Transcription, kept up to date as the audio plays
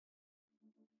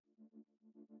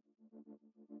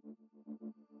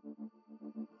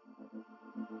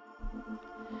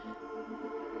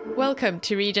Welcome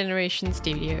to Regeneration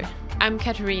Studio. I'm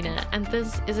Katerina, and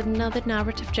this is another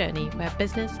narrative journey where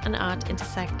business and art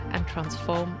intersect and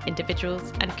transform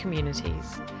individuals and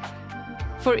communities.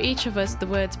 For each of us, the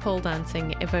words pole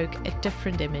dancing evoke a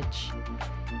different image.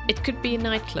 It could be a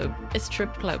nightclub, a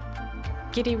strip club,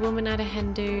 giddy woman at a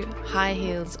hen do, high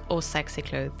heels, or sexy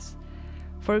clothes.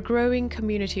 For a growing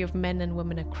community of men and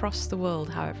women across the world,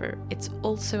 however, it's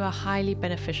also a highly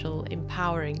beneficial,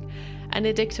 empowering, and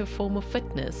addictive form of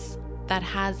fitness that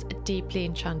has a deeply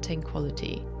enchanting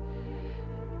quality.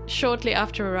 Shortly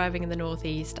after arriving in the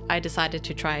Northeast, I decided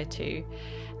to try it too,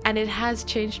 and it has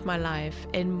changed my life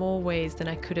in more ways than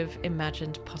I could have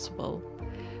imagined possible.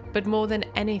 But more than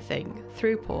anything,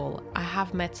 through Paul, I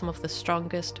have met some of the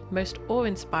strongest, most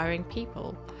awe-inspiring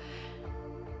people.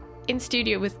 In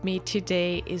studio with me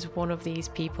today is one of these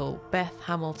people, Beth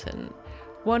Hamilton,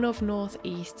 one of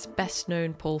Northeast's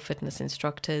best-known pole fitness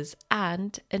instructors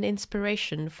and an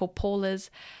inspiration for polers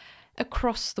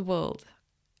across the world.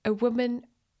 A woman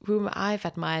whom I've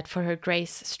admired for her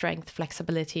grace, strength,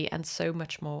 flexibility, and so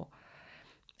much more.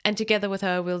 And together with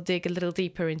her, we'll dig a little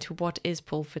deeper into what is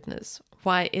pole fitness,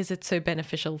 why is it so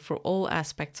beneficial for all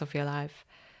aspects of your life,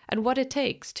 and what it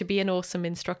takes to be an awesome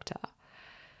instructor.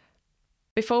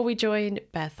 Before we join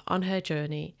Beth on her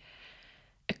journey,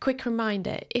 a quick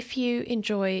reminder, if you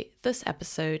enjoy this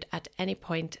episode at any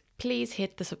point, please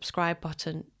hit the subscribe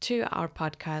button to our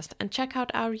podcast and check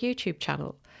out our YouTube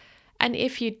channel. And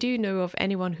if you do know of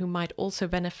anyone who might also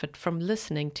benefit from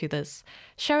listening to this,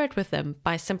 share it with them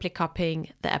by simply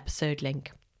copying the episode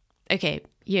link. Okay,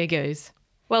 here goes.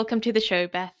 Welcome to the show,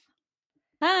 Beth.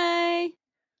 Hi.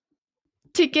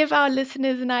 To give our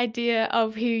listeners an idea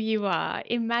of who you are,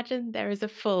 imagine there is a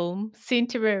film soon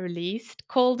to be released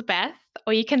called Beth,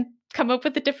 or you can come up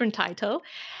with a different title.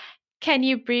 Can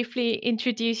you briefly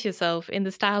introduce yourself in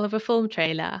the style of a film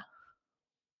trailer?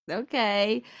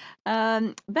 Okay.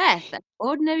 Beth, an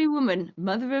ordinary woman,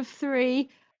 mother of three,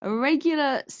 a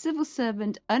regular civil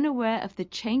servant unaware of the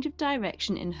change of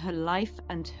direction in her life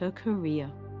and her career.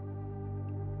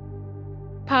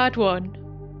 Part 1.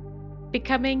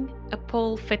 Becoming a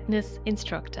pole fitness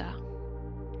instructor.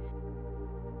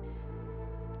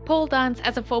 Pole dance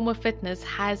as a form of fitness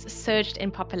has surged in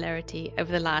popularity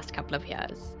over the last couple of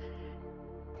years.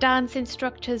 Dance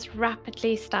instructors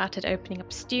rapidly started opening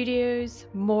up studios,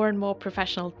 more and more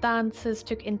professional dancers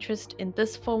took interest in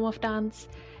this form of dance,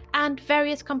 and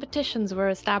various competitions were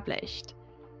established.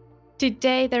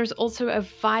 Today, there's also a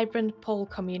vibrant pole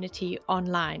community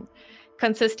online,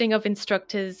 consisting of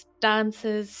instructors,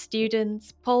 dancers,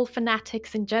 students, pole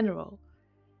fanatics in general.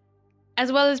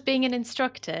 As well as being an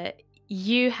instructor,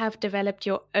 you have developed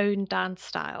your own dance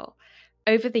style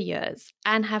over the years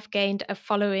and have gained a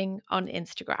following on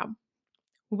Instagram.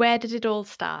 Where did it all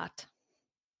start?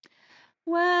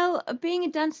 Well, being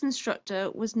a dance instructor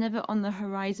was never on the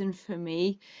horizon for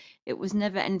me. It was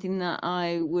never anything that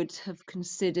I would have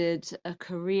considered a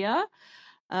career.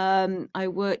 I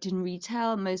worked in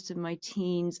retail most of my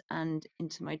teens and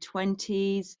into my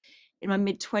 20s. In my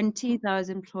mid-20s, I was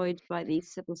employed by the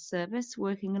civil service,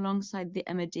 working alongside the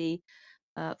MOD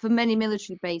for many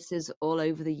military bases all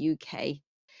over the UK.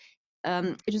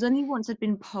 It was only once I'd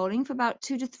been polling for about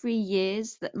 2 to 3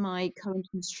 years that my current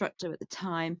instructor at the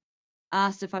time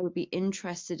asked if I would be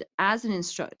interested as an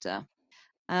instructor.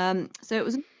 So it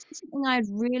was not something I'd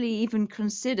really even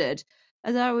considered,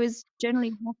 as I was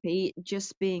generally happy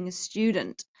just being a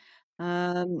student.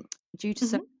 Due to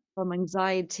some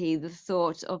anxiety, the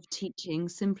thought of teaching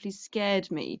simply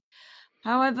scared me.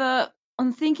 However,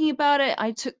 on thinking about it,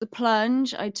 I took the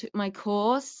plunge. I took my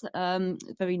course.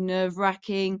 Very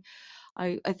nerve-wracking.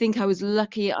 I think I was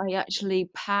lucky I actually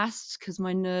passed because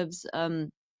my nerves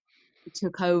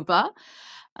took over.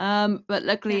 But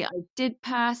luckily I did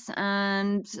pass,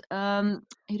 and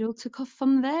it all took off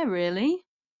from there, really.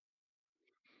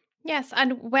 Yes,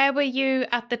 and where were you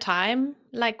at the time?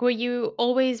 Like, were you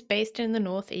always based in the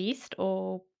Northeast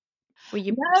or were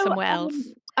you No, somewhere else?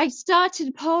 I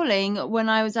started polling when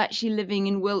I was actually living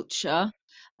in Wiltshire,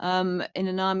 in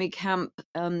an army camp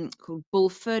called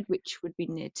Bulford, which would be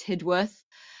near Tidworth.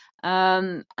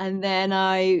 And then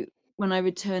when I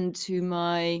returned to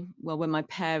where my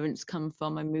parents come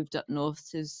from, I moved up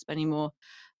north to Spennymoor.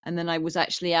 And then I was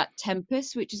actually at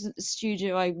Tempest, which is at the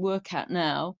studio I work at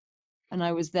now. And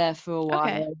I was there for a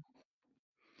Okay. while.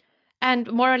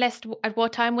 And more or less, at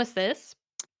what time was this?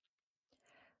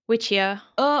 Which year?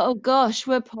 Oh gosh,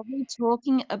 we're probably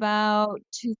talking about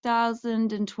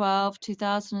 2012,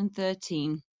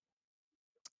 2013.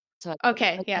 So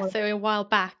Okay, yeah, so a while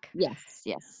back. yes,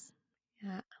 yes.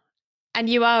 Yeah. And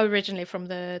you are originally from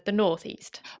the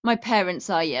Northeast? My parents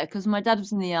are, yeah, because my dad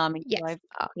was in the army, so Yes. I've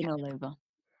been Okay. all over.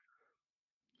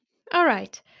 All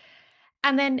right.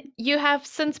 And then you have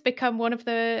since become one of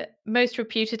the most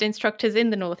reputed instructors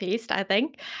in the Northeast, I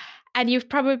think. And you've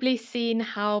probably seen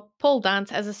how pole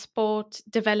dance as a sport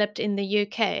developed in the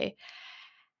UK.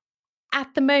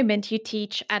 At the moment, you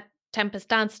teach at Tempest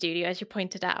Dance Studio, as you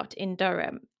pointed out, in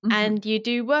Durham, Hmm. and you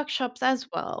do workshops as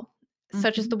well,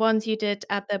 such as Hmm. the ones you did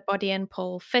at the Body and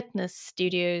Pole Fitness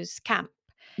Studios camp.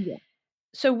 Yeah.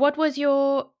 So, what was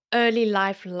your early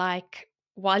life like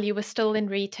while you were still in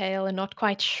retail and not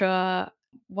quite sure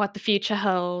what the future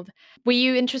held? Were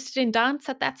you interested in dance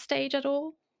at that stage at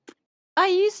all? I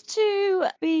used to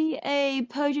be a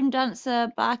podium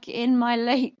dancer back in my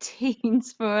late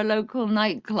teens for a local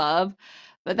nightclub,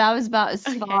 but that was about as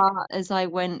Okay. far as I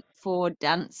went for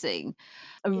dancing.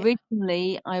 Yeah.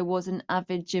 Originally, I was an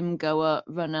avid gym goer,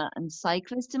 runner, and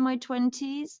cyclist in my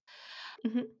 20s,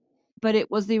 Mhm. but it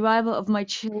was the arrival of my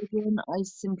children. I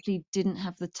simply didn't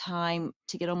have the time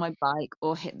to get on my bike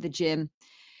or hit the gym.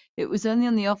 It was only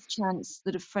on the off chance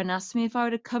that a friend asked me if I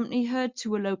would accompany her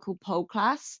to a local pole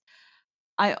class.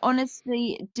 I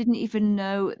honestly didn't even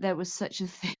know there was such a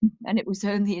thing, and it was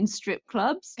only in strip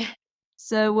clubs.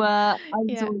 So, I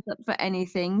was Yeah. always up for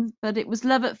anything, but it was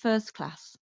love at first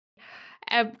class.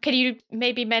 Can you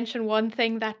maybe mention one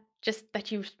thing that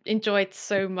you enjoyed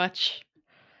so much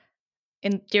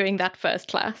in during that first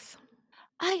class?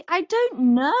 I don't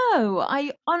know.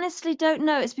 I honestly don't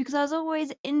know. It's because I was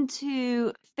always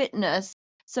into fitness,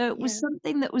 so it was Yeah.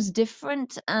 something that was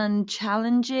different and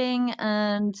challenging,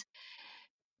 and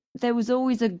there was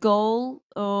always a goal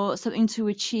or something to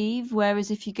achieve,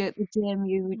 whereas if you go to the gym,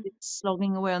 you were just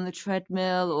slogging away on the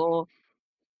treadmill or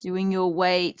doing your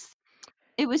weights.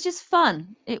 It was just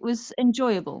fun. It was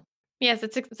enjoyable. Yes,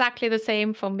 it's exactly the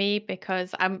same for me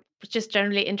because I'm just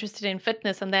generally interested in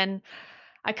fitness. And then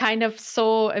I kind of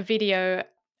saw a video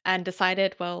and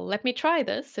decided, well, let me try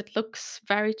this. It looks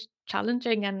very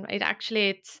challenging, and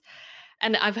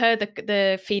and I've heard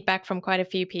the feedback from quite a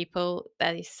few people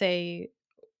that they say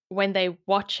when they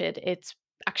watch it, it's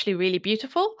actually really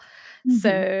beautiful.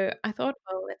 Mhm. So I thought,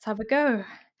 well, let's have a go.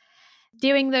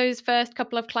 During those first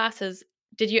couple of classes,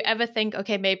 did you ever think,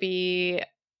 okay, maybe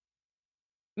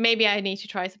I need to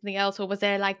try something else, or was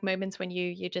there like moments when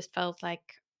you just felt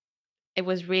like it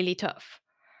was really tough?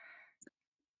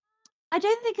 I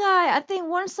don't think I think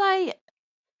once I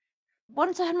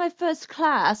had my first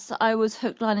class, I was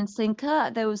hook, line, and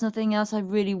sinker. There was nothing else I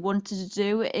really wanted to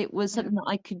do. It was Yeah. something that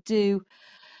I could do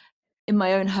in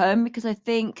my own home because I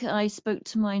think I spoke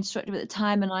to my instructor at the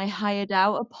time and I hired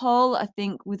out a pole, I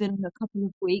think within a couple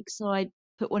of weeks. So I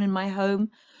put one in my home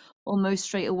almost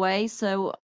straight away.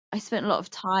 So I spent a lot of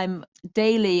time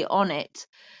daily on it.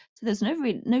 So there's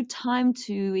no time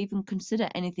to even consider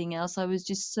anything else. I was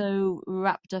just so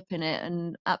wrapped up in it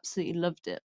and absolutely loved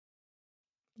it.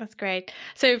 That's great.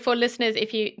 So for listeners,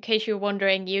 if you in case you're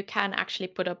wondering, you can actually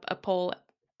put up a poll.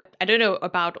 I don't know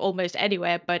about almost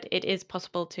anywhere, but it is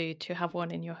possible to have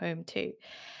one in your home too.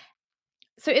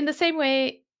 So in the same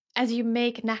way as you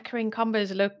make knackering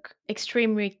combos look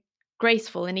extremely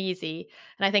graceful and easy,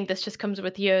 and I think this just comes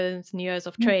with years and years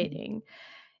of Mhm. training,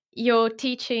 your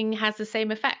teaching has the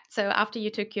same effect. So after you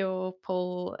took your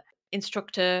pole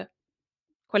instructor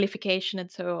qualification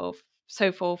and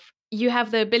so forth, you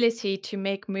have the ability to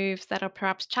make moves that are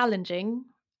perhaps challenging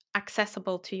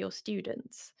accessible to your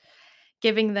students,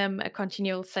 giving them a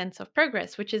continual sense of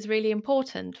progress, which is really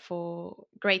important for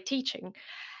great teaching.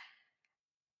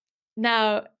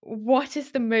 Now, what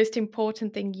is the most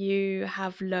important thing you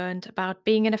have learned about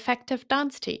being an effective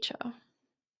dance teacher?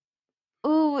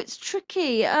 Oh, it's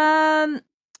tricky.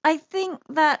 I think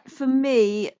that for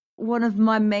me, one of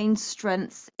my main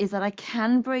strengths is that I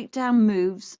can break down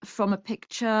moves from a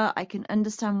picture. I can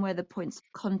understand where the points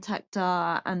of contact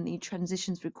are and the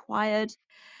transitions required.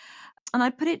 And I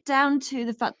put it down to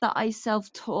the fact that I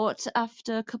self-taught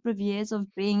after a couple of years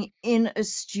of being in a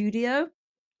studio.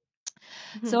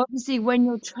 So Mhm. obviously, when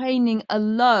you're training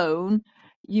alone,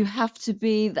 you have to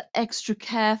be the extra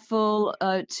careful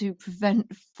to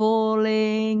prevent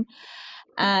falling,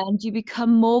 and you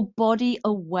become more body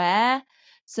aware.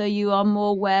 So you are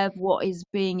more aware of what is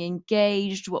being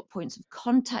engaged, what points of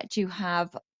contact you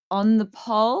have on the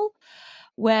pole.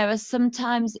 Whereas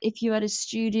sometimes if you're at a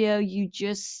studio, you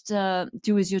just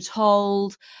do as you're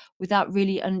told without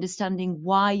really understanding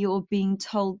why you're being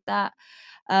told that.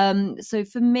 So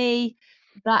for me,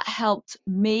 that helped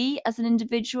me as an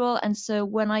individual. And so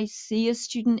when I see a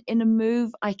student in a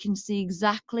move, I can see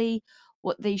exactly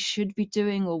what they should be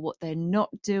doing or what they're not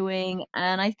doing.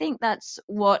 And I think that's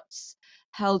what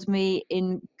held me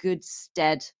in good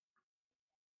stead.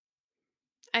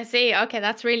 I see. Okay,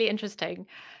 that's really interesting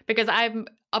because I'm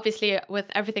obviously with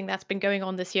everything that's been going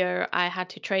on this year, I had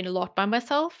to train a lot by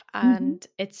myself, Mhm, and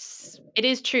it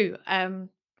is true.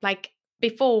 Like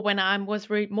before, when I was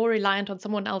more reliant on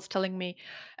someone else telling me,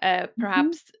 mhm.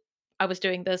 perhaps I was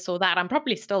doing this or that. I'm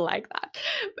probably still like that.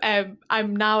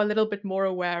 I'm now a little bit more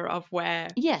aware of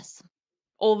where Yes.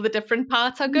 all the different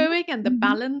parts are Mhm, going and the mhm.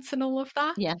 balance and all of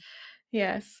that. Yeah.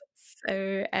 Yes.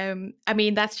 So, I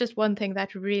mean, that's just one thing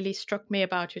that really struck me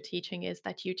about your teaching is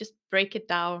that you just break it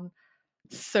down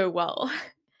so well.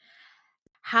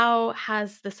 How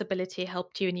has this ability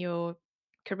helped you in your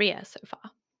career so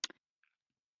far?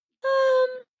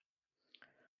 Um,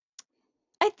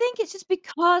 I think it's just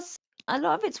because a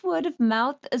lot of it's word of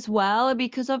mouth as well,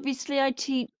 because obviously I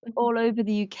teach Mhm. all over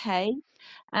the UK,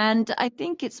 and I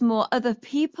think it's more other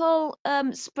people,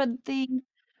 spread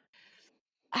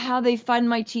how they find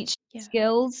my teaching Yeah.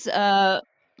 skills.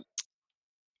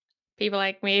 People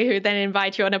like me who then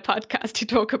invite you on a podcast to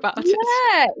talk about it.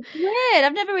 Yeah, it's weird.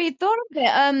 I've never really thought of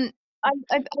it.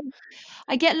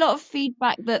 I get a lot of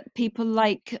feedback that people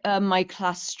like my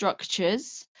class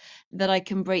structures, that I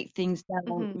can break things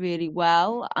down Mhm. really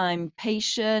well. I'm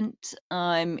patient,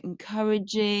 I'm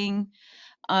encouraging.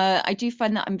 I do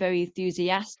find that I'm very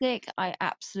enthusiastic. I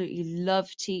absolutely love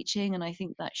teaching, and I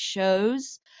think that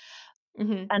shows.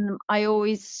 Mhm. And I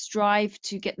always strive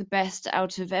to get the best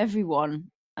out of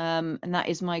everyone. And that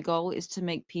is my goal, is to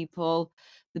make people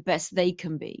the best they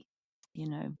can be, you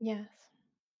know. Yes.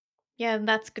 Yeah, and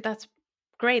that's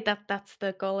great. That's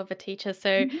the goal of a teacher.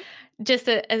 So, Mhm, just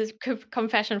a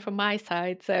confession from my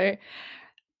side. So,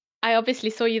 I obviously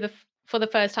saw you for the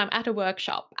first time at a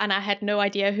workshop, and I had no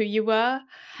idea who you were.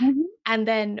 mhm, And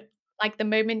then, like the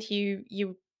moment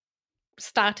you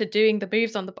started doing the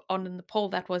moves on the pole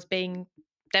that was being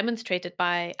demonstrated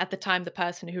by at the time the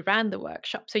person who ran the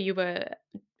workshop, so you were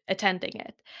attending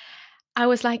it. I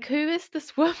was like, "Who is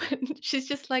this woman? She's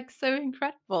just like so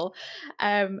incredible."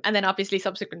 And then obviously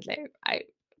subsequently, I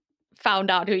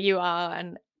found out who you are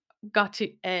and got to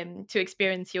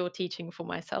experience your teaching for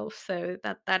myself. So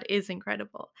that is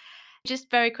incredible.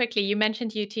 Just very quickly, you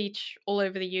mentioned you teach all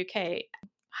over the UK.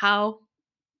 How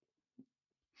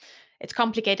it's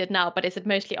complicated now, but is it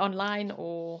mostly online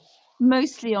or?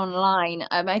 mostly online.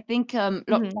 I think Mhm.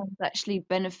 lockdown's actually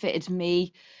benefited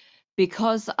me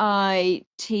because I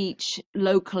teach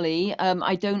locally.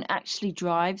 I don't actually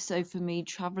drive, so for me,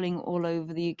 traveling all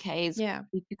over the UK is Yeah.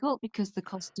 difficult because the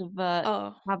cost of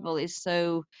Oh, travel is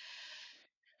so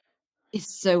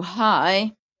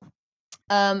high.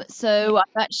 So yeah.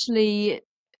 I've actually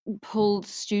pulled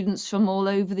students from all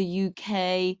over the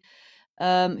UK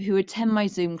who attend my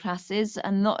Zoom classes,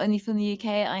 and not only from the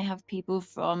UK, I have people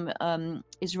from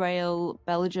Israel,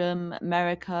 Belgium,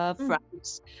 America, Mm.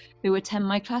 France, who attend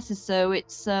my classes. So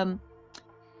it's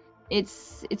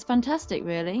fantastic,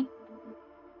 really.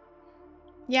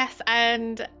 Yes,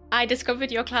 and I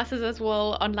discovered your classes as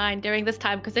well online during this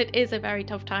time because it is a very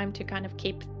tough time to kind of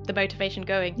keep the motivation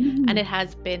going, and Mhm. it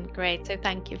has been great. So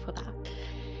thank you for that.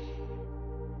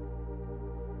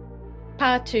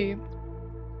 Part 2: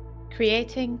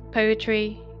 Creating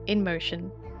poetry in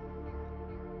motion.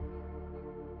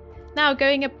 Now,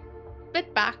 going a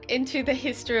bit back into the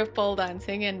history of pole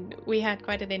dancing, and we had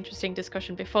quite an interesting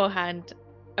discussion beforehand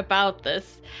about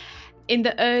this. In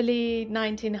the early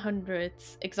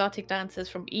 1900s, exotic dancers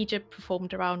from Egypt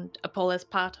performed around a pole as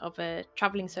part of a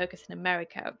traveling circus in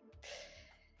America.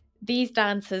 These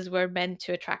dances were meant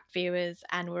to attract viewers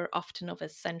and were often of a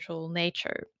sensual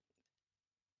nature.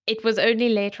 It was only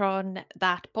later on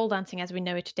that pole dancing as we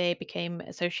know it today became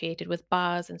associated with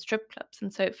bars and strip clubs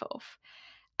and so forth.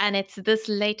 And it's this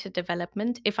later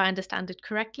development, if I understand it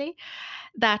correctly,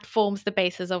 that forms the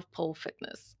basis of pole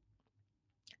fitness.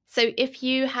 So if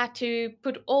you had to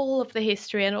put all of the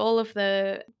history and all of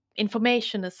the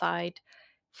information aside,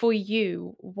 for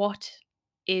you, what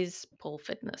is pole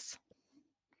fitness?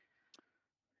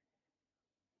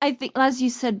 I think, as you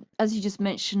said, as you just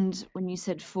mentioned when you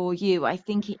said for you, I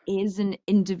think it is an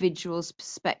individual's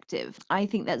perspective. I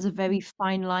think there's a very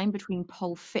fine line between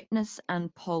pole fitness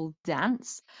and pole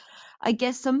dance. I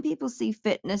guess some people see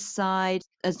fitness side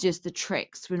as just the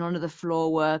tricks with none of the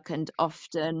floor work, and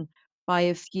often by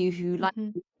a few who like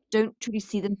Hmm. don't truly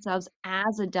see themselves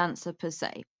as a dancer per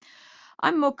se.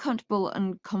 I'm more comfortable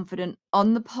and confident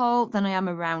on the pole than I am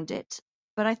around it.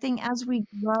 But I think as we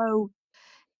grow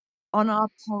on our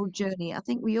pole journey, I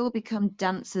think we all become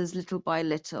dancers little by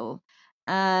little,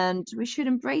 and we should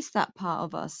embrace that part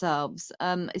of ourselves.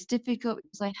 It's difficult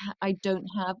because I don't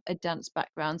have a dance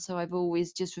background, so I've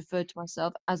always just referred to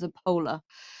myself as a polar.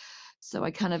 So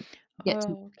I kind of get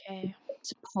Oh, okay.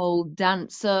 to pole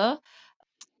dancer.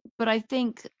 But I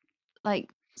think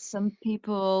like some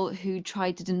people who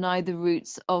try to deny the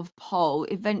roots of pole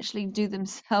eventually do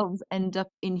themselves end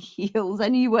up in heels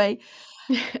anyway.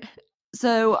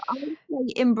 So I would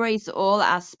say embrace all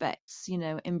aspects,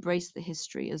 embrace the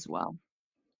history as well.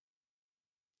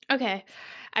 Okay.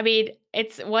 I mean,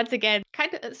 it's once again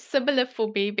kind of similar for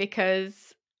me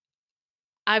because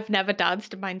I've never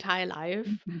danced in my entire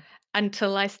life Mhm,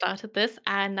 until I started this.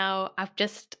 And now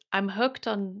I'm hooked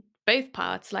on both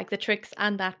parts, like the tricks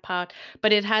and that part.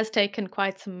 But it has taken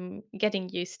quite some getting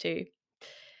used to.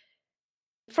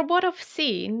 From what I've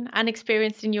seen and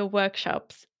experienced in your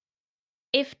workshops,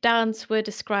 if dance were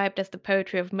described as the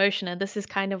poetry of motion, and this is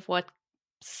kind of what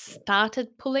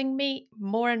started pulling me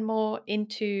more and more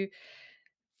into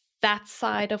that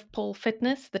side of pole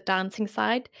fitness, the dancing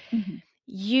side, mhm,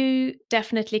 you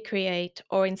definitely create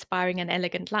or inspiring and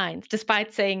elegant lines,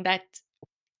 despite saying that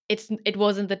it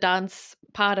wasn't the dance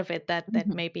part of it that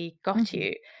mhm, maybe got mhm,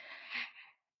 you.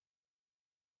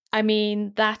 I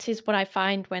mean, that is what I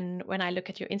find when I look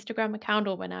at your Instagram account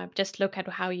or when I just look at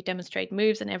how you demonstrate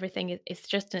moves and everything. It's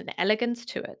just an elegance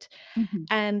to it. mhm,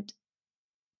 And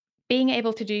being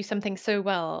able to do something so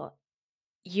well,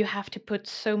 you have to put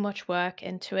so much work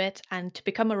into it and to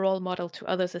become a role model to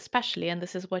others especially, and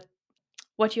this is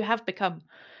what you have become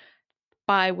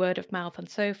by word of mouth and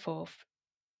so forth.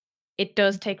 It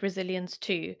does mhm. take resilience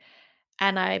too,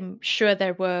 and I'm sure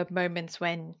there were moments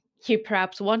when you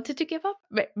perhaps wanted to give up,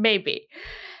 maybe.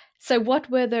 So what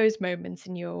were those moments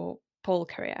in your pole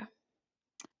career?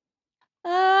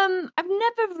 I've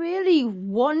never really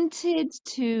wanted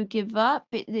to give up.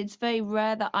 It's very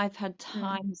rare that I've had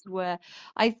Mm. times where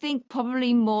I think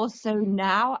probably more so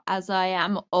now as I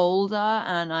am older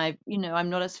and I'm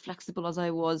not as flexible as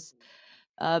I was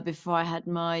before I had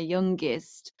my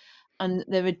youngest. And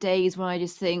there are days when I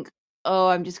just think, oh,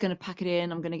 I'm just going to pack it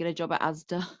in. I'm going to get a job at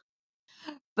Asda.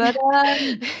 But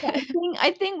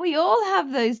I think we all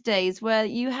have those days where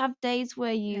you have days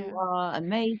where you Yeah. are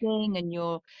amazing and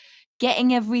you're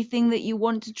getting everything that you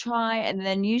want to try, and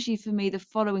then usually for me the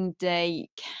following day you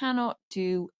cannot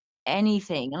do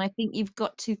anything. And I think you've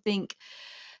got to think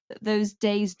that those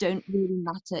days don't really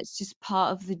matter. It's just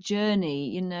part of the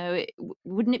journey,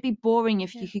 wouldn't it be boring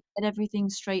if Yeah. you could get everything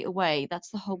straight away?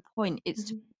 That's the whole point. It's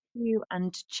to Mhm. push you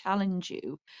and to challenge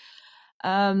you.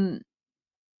 Um,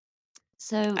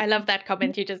 so I love that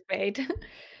comment you just made.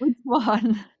 which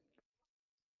one?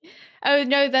 Oh,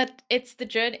 no, that it's the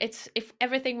journey. It's if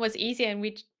everything was easy and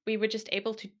we were just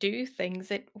able to do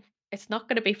things, it's not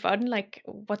gonna be fun, like,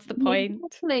 what's the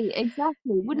point?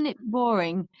 Exactly. Yeah. Wouldn't it be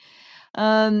boring?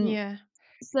 Um, Yeah.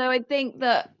 so I think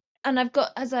that, and I've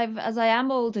got as I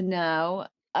am older now,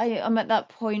 I'm at that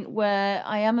point where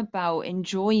I am about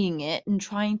enjoying it and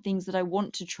trying things that I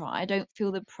want to try. I don't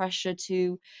feel the pressure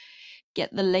to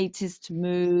get the latest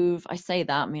move. I say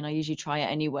that, I mean, I usually try it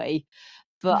anyway,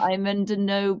 but I'm under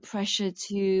no pressure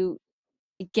to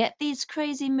get these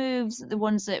crazy moves, the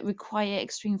ones that require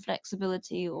extreme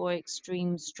flexibility or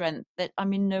extreme strength, that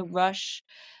I'm in no rush.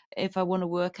 If I want to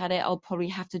work at it, I'll probably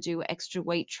have to do extra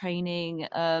weight training.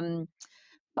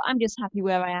 But I'm just happy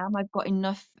where I am. I've got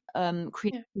enough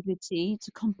Yeah, creativity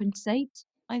to compensate,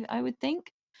 I would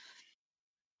think.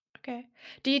 okay.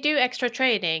 Do you do extra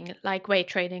training, like weight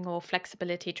training or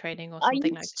flexibility training or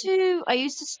something like this? I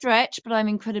used to stretch, but I'm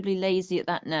incredibly lazy at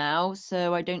that now,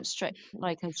 so I don't stretch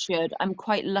like I should. I'm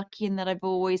quite lucky in that I've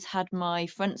always had my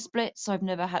front splits, so I've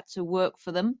never had to work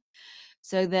for them.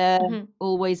 So they're Mhm.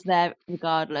 always there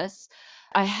regardless.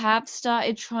 I have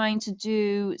started trying to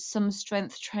do some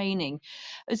strength training.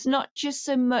 It's not just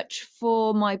so much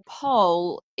for my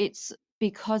pole, it's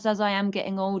because as I am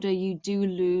getting older, you do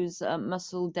lose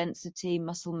muscle density,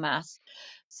 muscle mass.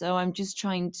 So I'm just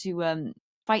trying to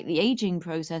fight the aging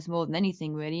process more than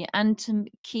anything, really, and to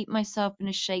keep myself in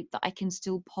a shape that I can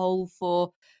still pole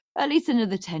for at least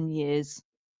another 10 years.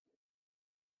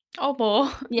 Or more.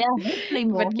 Yeah, hopefully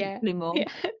more, But yeah, hopefully more. yeah,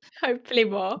 hopefully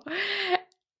more.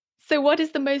 So what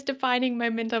is the most defining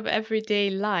moment of everyday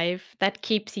life that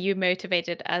keeps you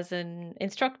motivated as an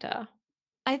instructor?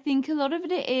 I think a lot of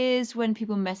it is when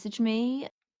people message me,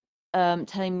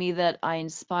 telling me that I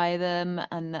inspire them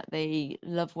and that they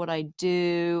love what I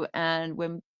do. And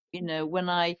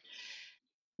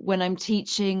when I'm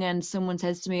teaching and someone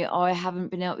says to me, "Oh, I haven't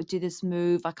been able to do this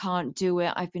move. I can't do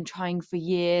it. I've been trying for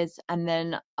years." And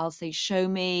then I'll say, "Show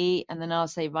me." And then I'll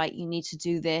say, "Right, you need to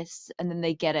do this." And then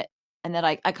they get it. And they're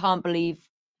like, "I can't believe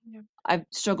Yeah. I've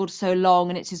struggled so long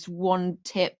and it's just one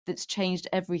tip that's changed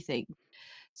everything."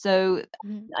 So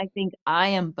Mhm. I think I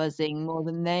am buzzing more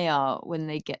than they are when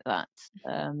they get that.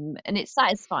 And it's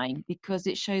satisfying because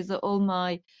it shows that all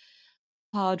my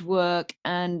hard work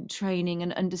and training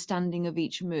and understanding of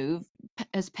each move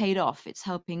has paid off. It's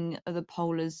helping other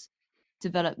polers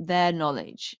develop their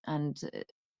knowledge and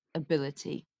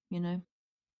ability, you know?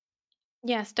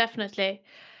 Yes, definitely.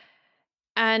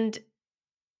 And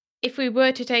if we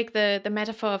were to take the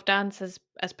metaphor of dance as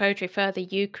poetry further,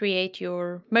 you create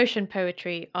your motion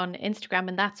poetry on Instagram,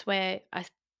 and that's where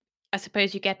I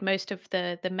suppose you get most of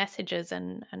the messages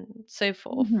and so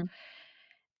forth Hmm.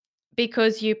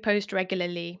 because you post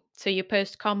regularly. So you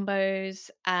post combos,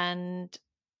 and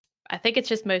I think it's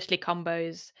just mostly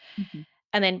combos. Hmm.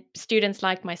 And then students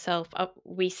like myself,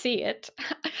 we see it.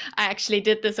 I actually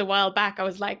did this a while back. I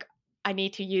was like, I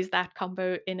need to use that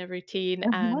combo in a routine.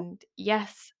 Uh-huh. And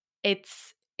yes,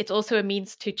 it's also a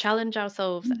means to challenge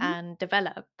ourselves Hmm. and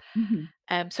develop. Hmm.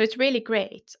 So it's really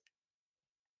great.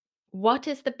 What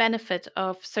is the benefit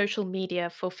of social media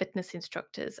for fitness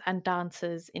instructors and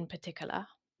dancers in particular?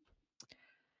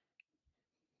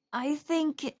 I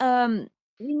think you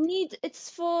need it's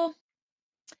for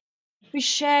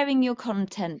sharing your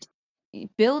content,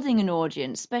 building an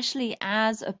audience, especially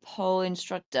as a pole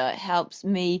instructor, it helps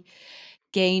me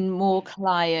gain more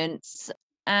clients.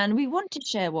 And we want to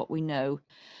share what we know.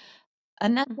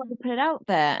 And that's why Mhm. we put it out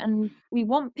there. And we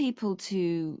want people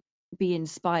to be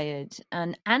inspired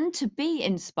and to be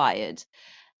inspired.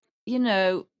 You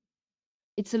know,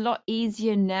 it's a lot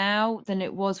easier now than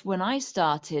it was when I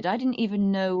started. I didn't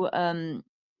even know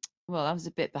well, I was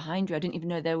a bit behind you. I didn't even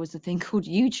know there was a thing called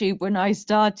YouTube when I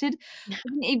started. I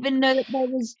didn't even know that there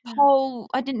was Yeah. whole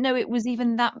I didn't know it was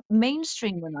even that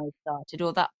mainstream when I started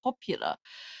or that popular.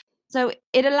 So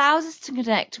it allows us to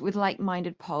connect with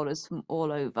like-minded polars from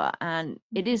all over, and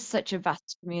it Mhm. is such a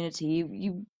vast community.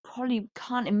 You probably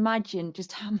can't imagine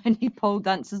just how many pole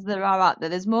dancers there are out there.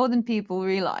 There's more than people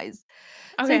realize.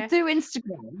 So Okay. through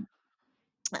Instagram,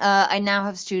 I now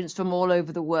have students from all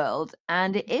over the world,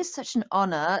 and it is such an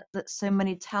honor that so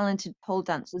many talented pole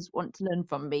dancers want to learn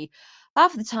from me.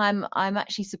 Half the time, I'm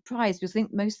actually surprised because I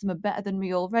think most of them are better than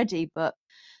me already, but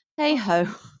hey Oh. ho.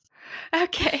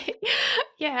 Okay.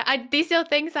 Yeah, these are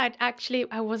things I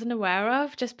wasn't aware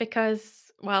of just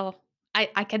because, well,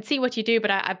 I can see what you do,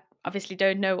 but I obviously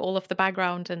don't know all of the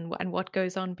background and what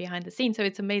goes on behind the scenes. So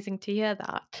it's amazing to hear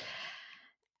that.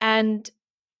 And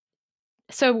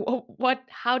so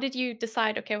how did you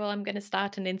decide, okay, well, I'm going to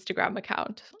start an Instagram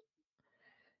account?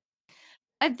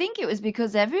 I think it was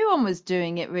because everyone was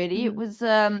doing it really. It Mhm. was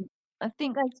I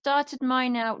think I started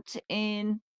mine out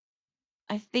in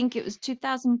I think it was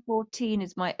 2014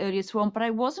 is my earliest one, but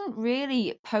I wasn't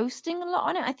really posting a lot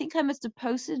on it. I think I must have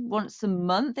posted once a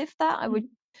month, if that. I would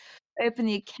Mhm. open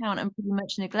the account and pretty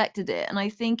much neglected it. And I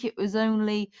think it was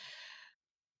only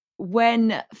when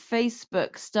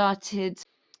Facebook started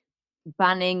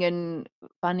banning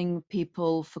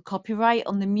people for copyright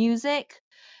on the music.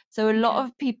 So a lot Okay.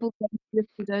 of people then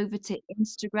drifted over to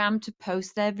Instagram to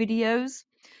post their videos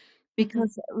Mhm.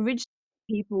 because originally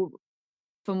people,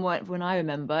 from what when I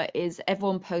remember, is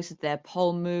everyone posted their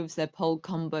pole moves, their pole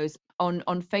combos on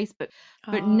Facebook.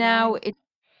 But All now right. it's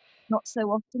not so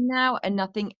often now, and I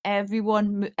think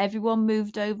everyone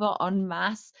moved over en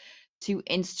masse to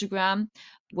Instagram,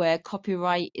 where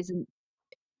copyright isn't.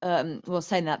 Well,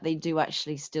 saying that they do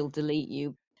actually still delete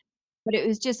you, but it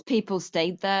was just people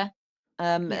stayed there.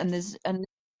 And Yes.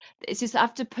 it's just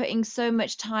after putting so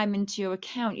much time into your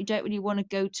account, you don't really want to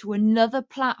go to another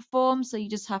platform, so you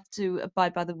just have to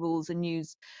abide by the rules and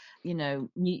use,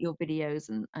 mute your videos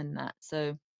and that.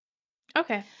 So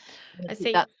Okay. I I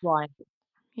think see. that's why.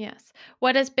 Yes.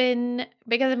 What has been,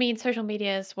 because I mean social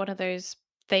media is one of those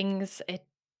things,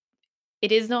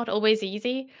 it is not always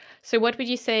easy. So what would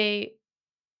you say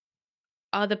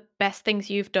are the best things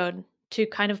you've done to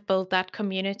kind of build that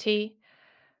community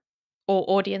or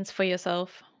audience for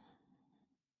yourself?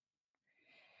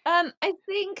 I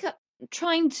think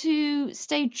trying to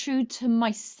stay true to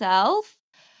myself.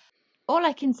 All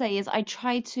I can say is I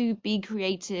try to be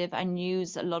creative and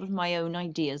use a lot of my own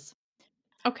ideas.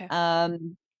 Okay.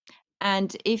 Um,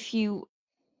 and if you,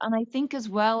 and I think as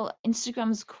well,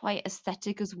 Instagram's quite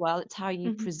aesthetic as well. It's how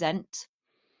you Mhm. present.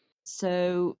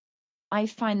 So I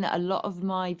find that a lot of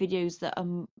my videos that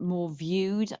are more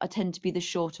viewed are tend to be the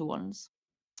shorter ones.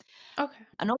 Okay.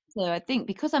 And also, I think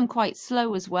because I'm quite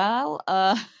slow as well,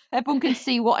 everyone can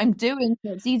see what I'm doing,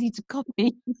 so it's easy to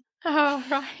copy. Oh,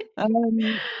 right.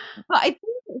 Um, but I think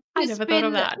it's I just never thought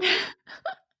of been that.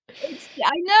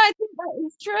 I know, I think that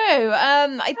is true.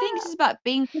 I think it's just about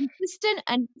being consistent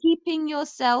and keeping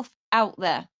yourself out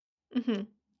there. Mhm.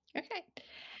 Okay.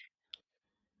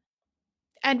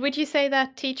 And would you say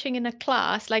that teaching in a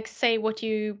class, like say what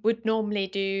you would normally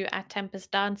do at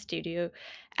Tempest Dance Studio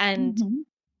and Mhm.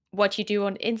 what you do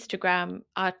on Instagram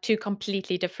are two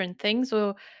completely different things,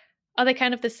 or are they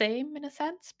kind of the same in a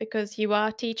sense because you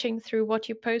are teaching through what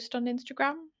you post on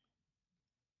Instagram?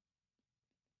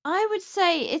 I would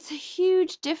say it's a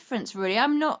huge difference, really.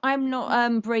 I'm not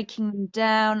breaking them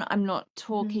down. I'm not Mhm.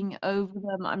 talking over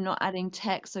them. I'm not adding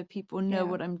text so people know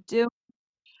Yeah. what I'm doing.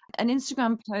 An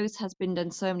Instagram post has been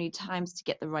done so many times to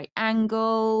get the right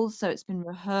angle, so it's been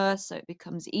rehearsed, so it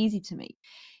becomes easy to me.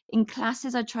 In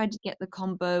classes, I tried to get the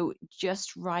combo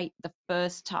just right the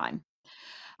first time.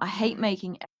 I hate Mhm.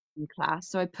 making errors in class,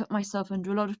 so I put myself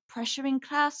under a lot of pressure in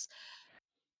class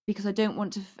because I don't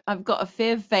want to. I've got a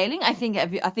fear of failing. I think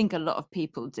a lot of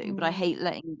people do, but I Mm. hate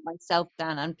letting myself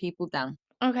down and people down.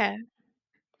 Okay.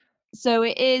 So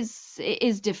it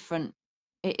is different.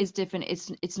 It is different.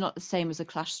 It's not the same as a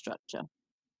class structure.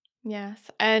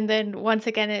 Yes. And then once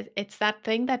again, it's that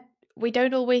thing that we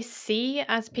don't always see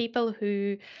as people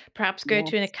who perhaps go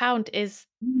to an Yes. account is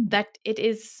Mm. that it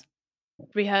is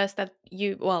rehearsed, that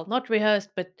you, well, not rehearsed,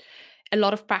 but a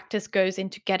lot of practice goes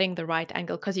into getting the right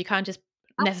angle because you can't just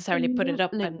necessarily put it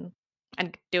up Absolutely.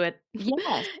 and do it.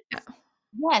 Yes. Yeah.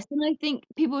 Yes, and I think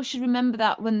people should remember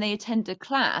that when they attend a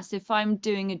class. If I'm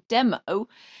doing a demo,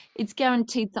 it's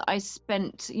guaranteed that I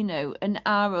spent, an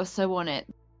hour or so on it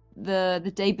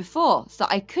the day before, so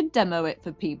I could demo it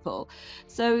for people.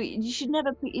 So you should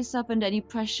never put yourself under any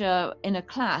pressure in a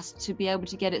class to be able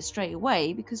to get it straight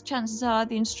away, because chances are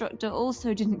the instructor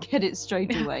also didn't get it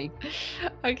straight away.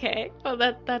 Okay. Well,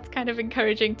 that's kind of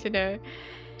encouraging to know.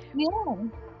 Yeah.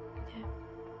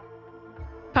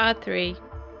 Part 3: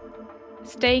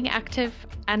 staying active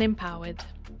and empowered.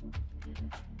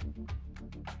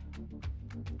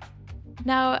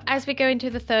 Now, as we go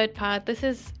into the third part, this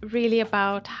is really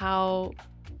about how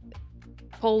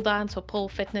pole dance or pole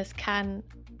fitness can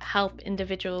help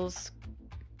individuals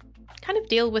kind of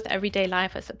deal with everyday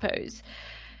life, I suppose.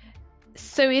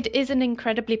 So it is an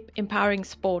incredibly empowering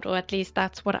sport, or at least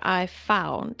that's what I've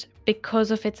found, because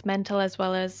of its mental as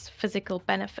well as physical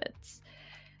benefits.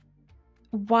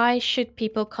 Why should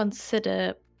people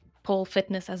consider pole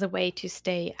fitness as a way to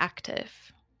stay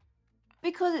active?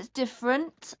 Because it's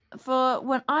different. For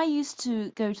when I used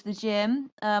to go to the gym,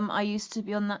 I used to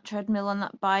be on that treadmill, on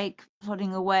that bike,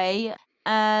 plodding away,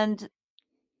 and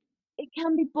it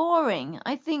can be boring.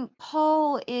 I think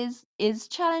pole is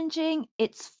challenging.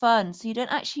 It's fun, so you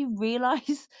don't actually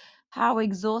realize how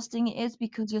exhausting it is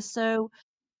because you're so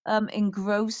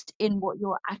engrossed in what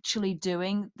you're actually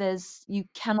doing. You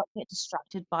cannot get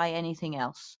distracted by anything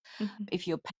else. Mhm. If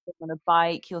you're pedaling on a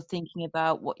bike, you're thinking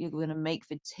about what you're going to make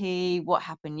for tea, what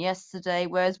happened yesterday.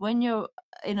 Whereas when you're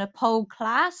in a pole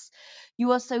class,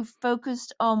 you are so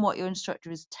focused on what your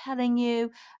instructor is telling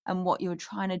you and what you're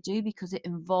trying to do, because it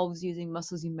involves using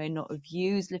muscles you may not have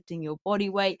used, lifting your body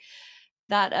weight,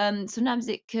 that sometimes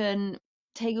it can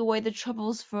take away the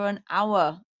troubles for an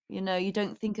hour. You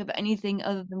don't think of anything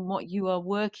other than what you are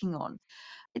working on.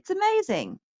 It's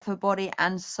amazing for body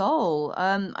and soul.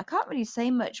 I can't really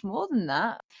say much more than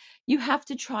that. You have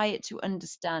to try it to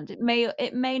understand. It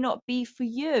may not be for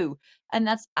you, and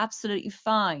that's absolutely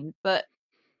fine. But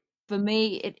for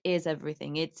me, it is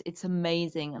everything. It's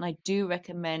amazing, and I do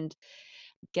recommend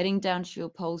getting down to your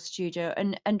pole studio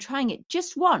and trying it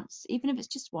just once, even if it's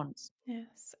just once.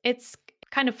 Yes. It's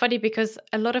kind of funny because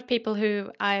a lot of people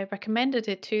who I recommended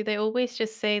it to, they always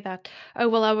just say that, oh,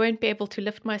 well, I won't be able to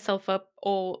lift myself up,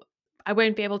 or I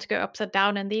won't be able to go upside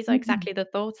down. And these are Mhm. exactly the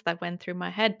thoughts that went through my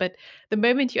head. But the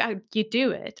moment you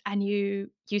do it and you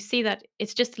see that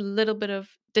it's just a little bit of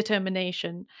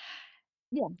determination,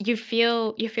 Yeah. you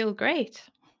feel great.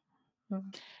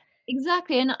 Mm.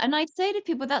 Exactly, and I'd say to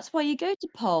people that's why you go to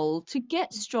pole, to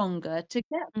get stronger, to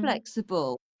get Mm.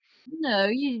 flexible.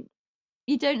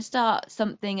 You don't start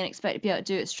something and expect to be able to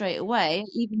do it straight away,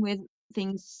 even with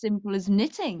things simple as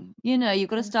knitting. You've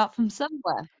got to Yes. start from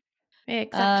somewhere. You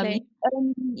Exactly.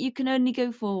 you can only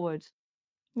go forward.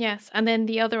 Yes, and then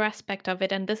the other aspect of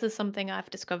it, and this is something I've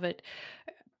discovered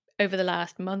over the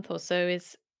last month or so,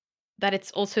 is that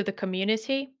it's also the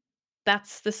community.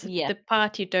 That's Yeah. the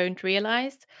part you don't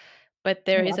realize, but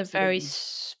there Oh, is a very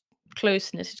absolutely.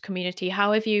 close-knit community.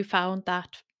 How have you found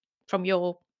that from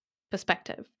your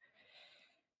perspective?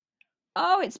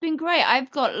 Oh, it's been great.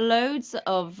 I've got loads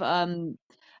of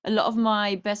a lot of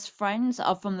my best friends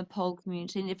are from the pole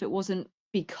community, and if it wasn't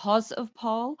because of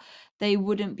pole, they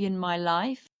wouldn't be in my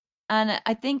life. And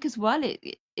I think as well,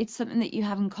 it's something that you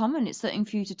have in common. It's something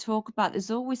for you to talk about.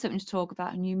 There's always something to talk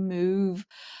about, and you move,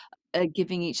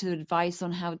 giving each other advice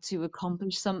on how to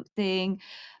accomplish something.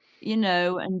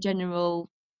 and general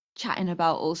chatting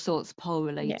about all sorts pole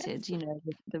Yes. related,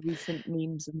 the recent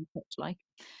memes and such like.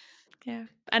 Yeah.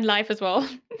 And life as well.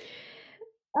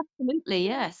 Absolutely,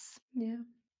 yes. Yeah.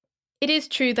 It is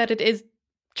true that it is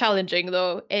challenging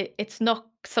though. It's not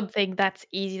something that's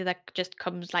easy that just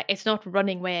comes like it's not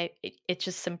running where it's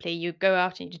just simply you go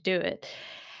out and you do it.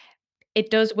 It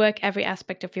does work every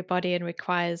aspect of your body and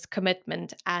requires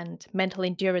commitment and mental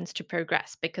endurance to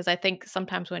progress because I think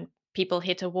sometimes when people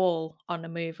hit a wall on a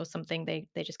move or something, they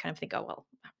just kind of think, oh well,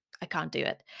 I can't do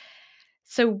it.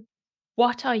 So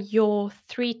what are your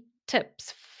three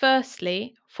tips,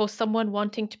 firstly, for someone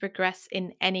wanting to progress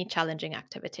in any challenging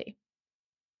activity?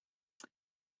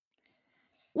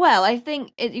 Well, I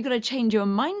think you got to change your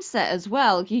mindset as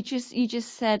well. You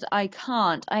just said I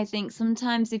can't. I think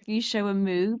sometimes if you show a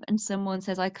move and someone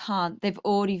says I can't, they've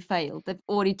already failed. They've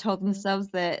already told Mm, themselves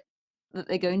that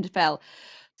they're going to fail.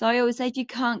 So I always say if you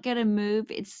can't get a move,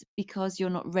 it's because you're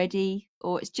not ready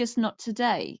or it's just not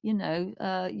today. You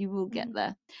will get mhm,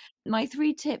 there. My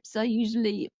three tips are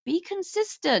usually be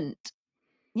consistent.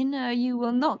 You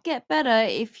will not get better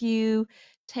if you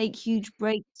take huge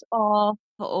breaks off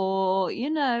or,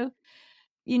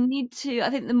 you need to. I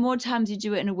think the more times you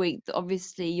do it in a week,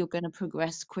 obviously you're going to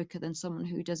progress quicker than someone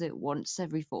who does it once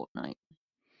every fortnight.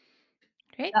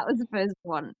 great. That was the first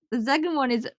one. The second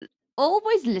one is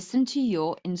always listen to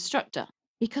your instructor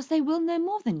because they will know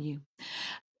more than you.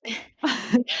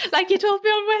 Like you told me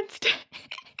on Wednesday.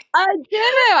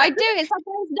 I do. It's like,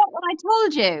 "That's not what I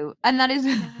told you," and that is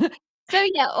Yeah. so,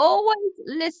 yeah, always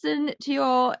listen to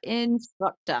your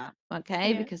instructor,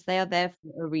 okay, Yeah. because they are there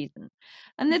for a reason.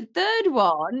 And the third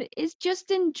one is just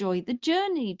enjoy the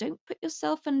journey. Don't put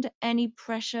yourself under any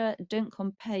pressure. Don't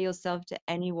compare yourself to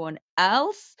anyone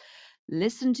else.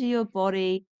 Listen to your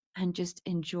body and just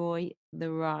enjoy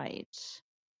the ride.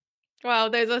 Wow,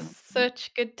 those are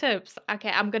such good tips. Okay,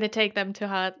 I'm gonna take them to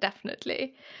heart,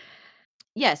 definitely.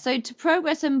 Yeah, so to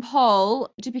progress and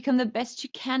pole, to become the best you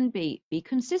can be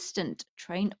consistent,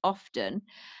 train often.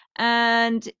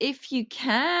 And if you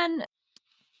can,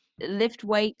 lift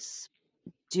weights,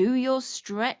 do your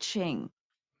stretching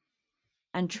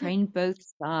and Mhm, train both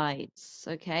sides.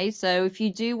 Okay, so if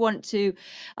you do want to,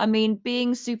 I mean,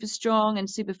 being super strong and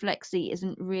super flexy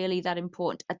isn't really that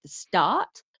important at the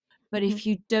start, but mhm, if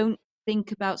you don't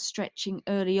think about stretching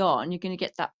early on, you're going to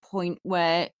get that point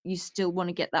where you still want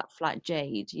to get that flat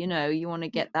jade, you want to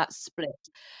yeah, get that split.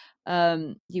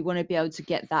 You want to be able to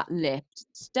get that lift.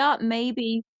 Start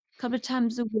maybe a couple of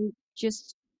times a week,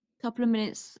 just a couple of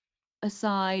minutes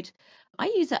aside. I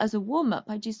use it as a warm up.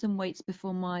 I do some weights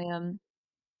before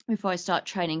I start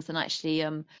trainings, and actually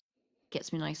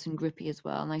gets me nice and grippy as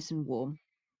well, nice and warm.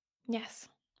 yes.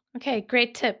 Okay,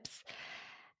 great tips.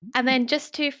 And then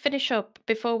just to finish up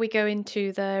before we go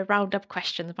into the roundup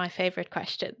questions, my favorite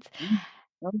questions. Mm.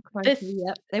 Oh, crikey, This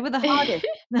yep. They were the hardest.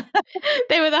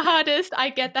 they were the hardest. I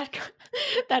get that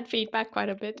that feedback quite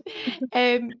a bit.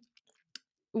 Um,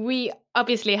 we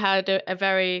obviously had a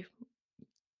very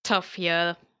tough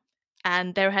year,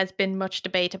 and there has been much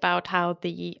debate about how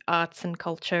the arts and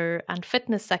culture and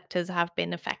fitness sectors have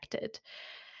been affected.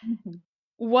 Mhm,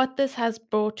 What this has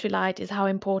brought to light is how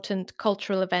important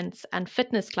cultural events and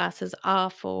fitness classes are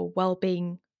for well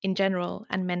being in general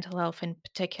and mental health in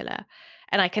particular.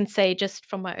 And I can say, just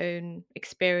from my own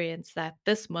experience, that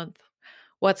this month,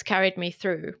 what's carried me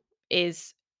through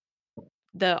is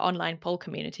the online pole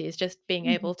community, is just being mhm,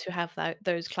 able to have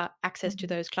access to mhm,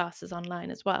 those classes online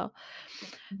as well.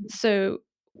 mhm. So,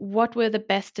 what were the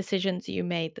best decisions you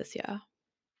made this year?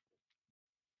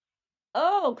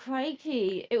 Oh,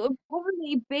 crikey. It would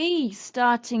probably be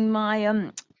starting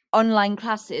my online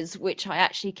classes, which I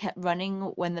actually kept running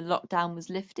when the lockdown was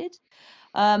lifted.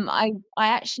 I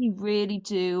actually really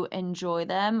do enjoy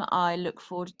them. I look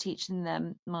forward to teaching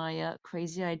them my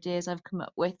crazy ideas I've come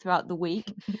up with throughout the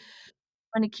week,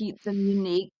 trying to keep them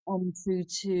unique and true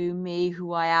to me,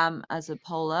 who I am as a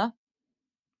polar.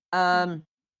 Yeah. Um,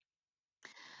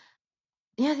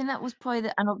 yeah, I think that was probably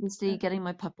and Uh, obviously getting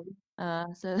my puppy.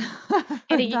 So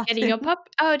that's getting it. your pup.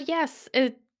 Oh yes,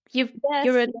 you've Yes,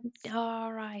 you're a yes.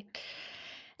 all right.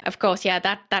 Of course, yeah,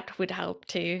 that would help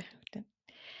too.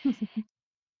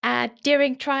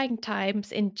 During trying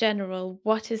times in general,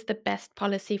 what is the best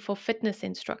policy for fitness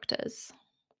instructors?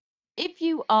 If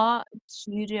you are a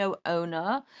studio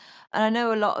owner, and I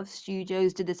know a lot of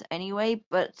studios did this anyway,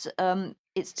 but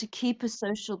it's to keep a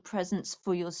social presence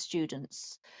for your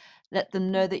students. Let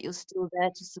them know that you're still there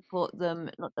to support them,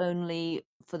 not only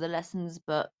for the lessons,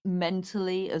 but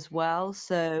mentally as well.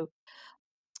 So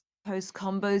post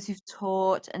combos you've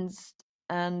taught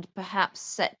and perhaps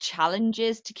set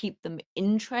challenges to keep them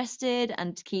interested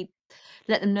and to keep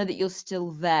let them know that you're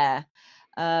still there,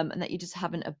 and that you just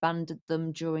haven't abandoned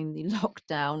them during the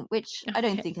lockdown, which I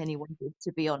don't Okay. think anyone did,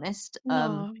 to be honest.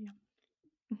 No. Yeah.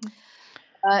 Mhm.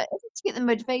 To get the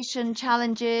motivation,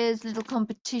 challenges, little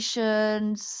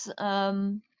competitions,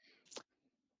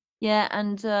 yeah,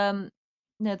 and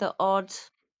the odd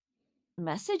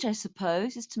message, I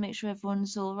suppose, is to make sure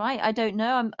everyone's all right. I don't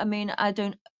know. I mean, I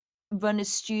don't run a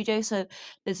studio, so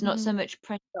there's not so Mhm. much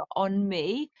pressure on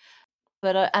me.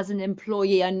 But as an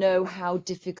employee, I know how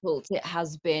difficult it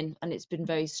has been, and it's been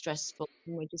very stressful.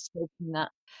 And we're just hoping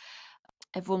that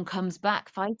everyone comes back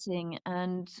fighting,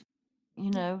 and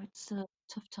it's a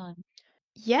tough time.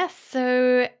 Yes.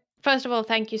 So, first of all,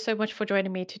 thank you so much for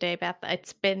joining me today, Beth.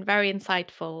 It's been very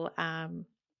insightful.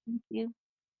 Thank you.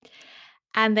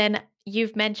 And then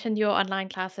you've mentioned your online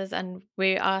classes, and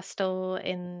we are still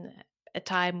in a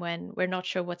time when we're not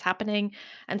sure what's happening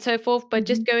and so forth. But Mhm.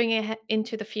 just going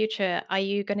into the future, are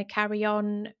you going to carry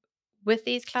on with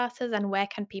these classes, and where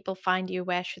can people find you?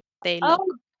 Where should they look?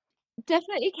 Oh,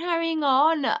 definitely carrying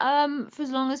on. For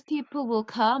as long as people will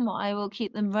come, I will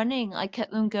keep them running. I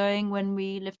kept them going when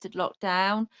we lifted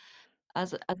lockdown,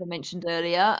 as I mentioned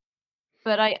earlier.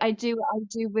 But I do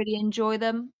really enjoy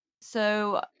them.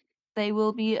 So they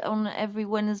will be on every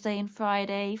Wednesday and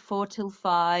Friday, 4 till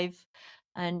 5,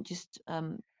 and just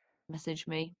message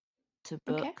me to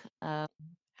Okay. book. Uh,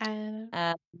 And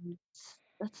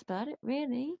that's about it,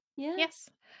 really. Yeah. yes.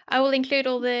 I will include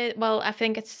all the, well, I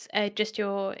think it's just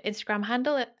your Instagram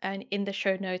handle and in the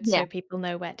show notes Yeah. so people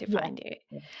know where to Yeah. find you.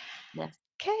 Yeah. Yes.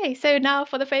 Okay, so now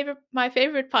for my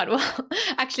favorite part. Well,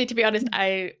 actually, to be honest, Mm.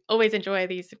 I always enjoy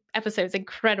these episodes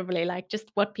incredibly. Like just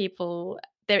what people,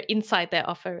 their insight, their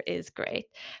offer is great.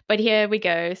 But here we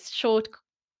go, short,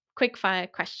 quick fire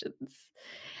questions,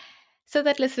 so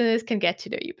that listeners can get to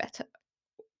know you better.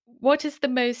 What is the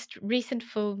most recent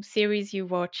film series you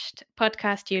watched,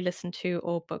 podcast you listened to,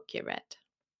 or book you read?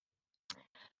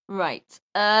 Right.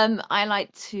 I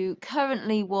like to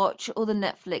currently watch all the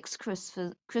Netflix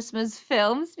Christmas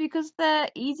films because they're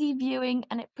easy viewing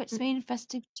and it puts Mm, me in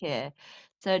festive cheer.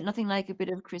 So nothing like a bit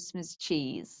of Christmas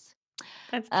cheese.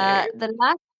 that's Uh, true. the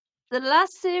last the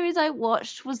last series I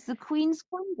watched was The Queen's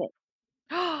Gambit.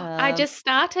 I Um, just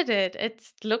started it.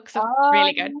 It looks I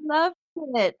really good. loved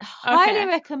it. Highly Okay.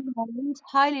 recommend.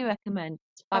 Highly recommend.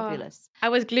 It's Oh, fabulous. I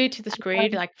was glued to the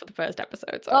screen, Um, like, for the first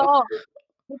episode, so oh,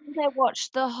 I think I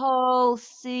watched the whole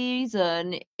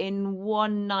season in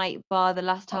one night, bar the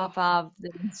last oh, half hour of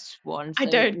this one, I so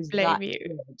it don't was blame that you.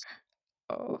 good.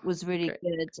 Oh, It was really great.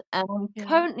 good. And I'm Yeah.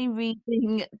 currently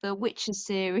reading the Witcher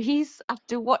series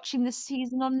after watching the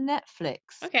season on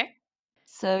Netflix. Okay,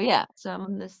 So yeah, so I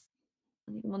think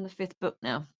I'm on the fifth book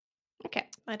now. okay.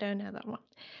 I don't know that one.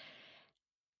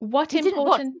 What You didn't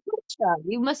watch important The Witcher?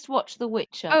 You must watch The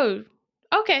Witcher. Oh,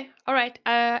 okay, alright.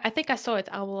 I think I saw it.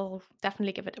 I will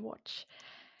definitely give it a watch.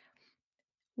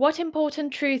 What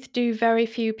important truth do very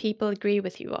few people agree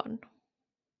with you on?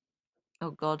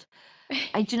 Oh God.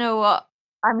 Do you know what?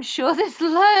 I'm sure there's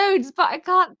loads, but I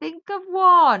can't think of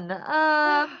one.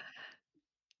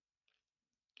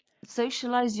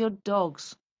 Socialize your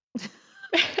dogs.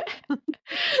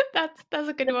 That's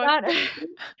a good The one. amount of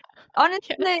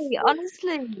Yes.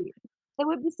 honestly, there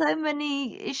would be so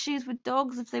many issues with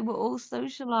dogs if they were all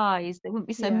socialized. There wouldn't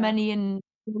be so Yeah. many in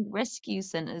rescue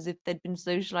centers if they'd been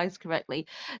socialized correctly.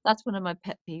 That's one of my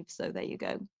pet peeves, so there you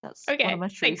go. That's one of Okay, my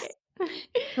thank truths. you.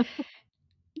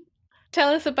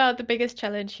 Tell us about the biggest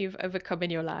challenge you've overcome in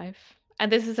your life.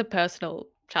 And this is a personal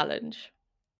challenge.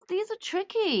 These are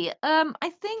tricky. I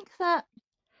think that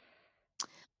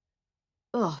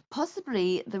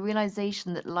possibly the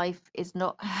realization that life is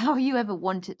not how you ever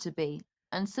want it to be.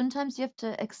 And sometimes you have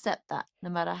to accept that, no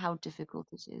matter how difficult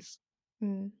it is.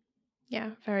 Mm,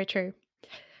 yeah, very true.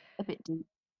 A bit deep.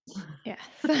 Yes.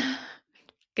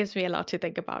 Gives me a lot to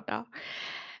think about now.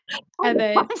 And Oh,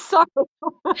 then I'm sorry.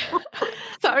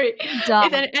 sorry, I'm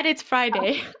done. and it's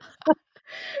Friday.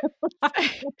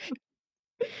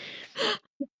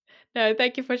 No,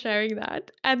 thank you for sharing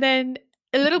that. And then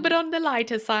a little bit on the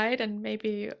lighter side and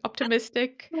maybe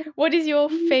optimistic. What is your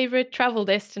favorite travel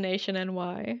destination and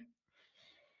why?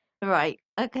 Right.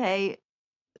 Okay.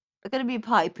 I'm gonna be a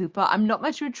party pooper. I'm not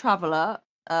much of a traveler.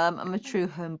 I'm a true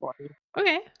homebody.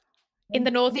 Okay. In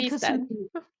the Northeast Because for then. me,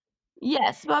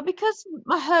 yes, well, because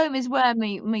my home is where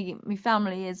me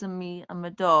family is and me and my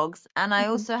dogs, and I Mhm.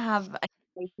 also have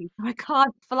anxiety, so I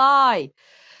can't fly.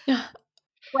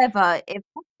 However, if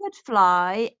I could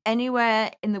fly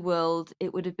anywhere in the world,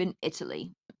 it would have been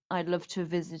Italy. I'd love to have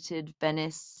visited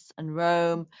Venice and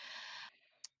Rome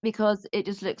because it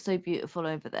just looks so beautiful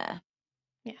over there.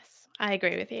 Yes, I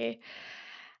agree with you.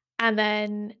 And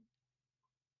then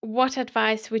What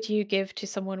advice would you give to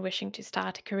someone wishing to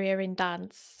start a career in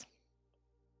dance?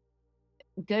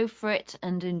 Go for it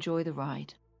and enjoy the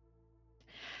ride.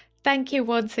 Thank you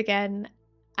once again.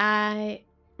 I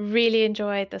really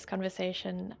enjoyed this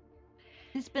conversation.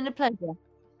 It's been a pleasure.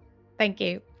 Thank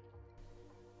you.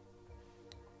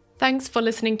 Thanks for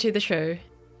listening to the show.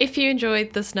 If you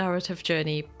enjoyed this narrative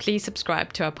journey, please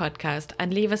subscribe to our podcast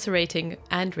and leave us a rating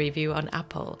and review on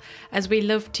Apple, as we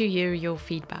love to hear your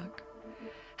feedback.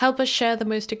 Help us share the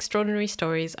most extraordinary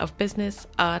stories of business,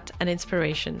 art, and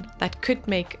inspiration that could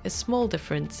make a small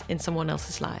difference in someone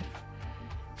else's life.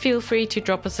 Feel free to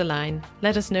drop us a line,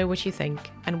 let us know what you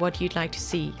think and what you'd like to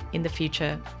see in the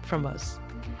future from us.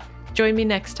 Join me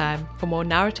next time for more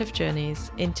narrative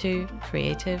journeys into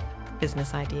creative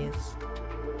business ideas.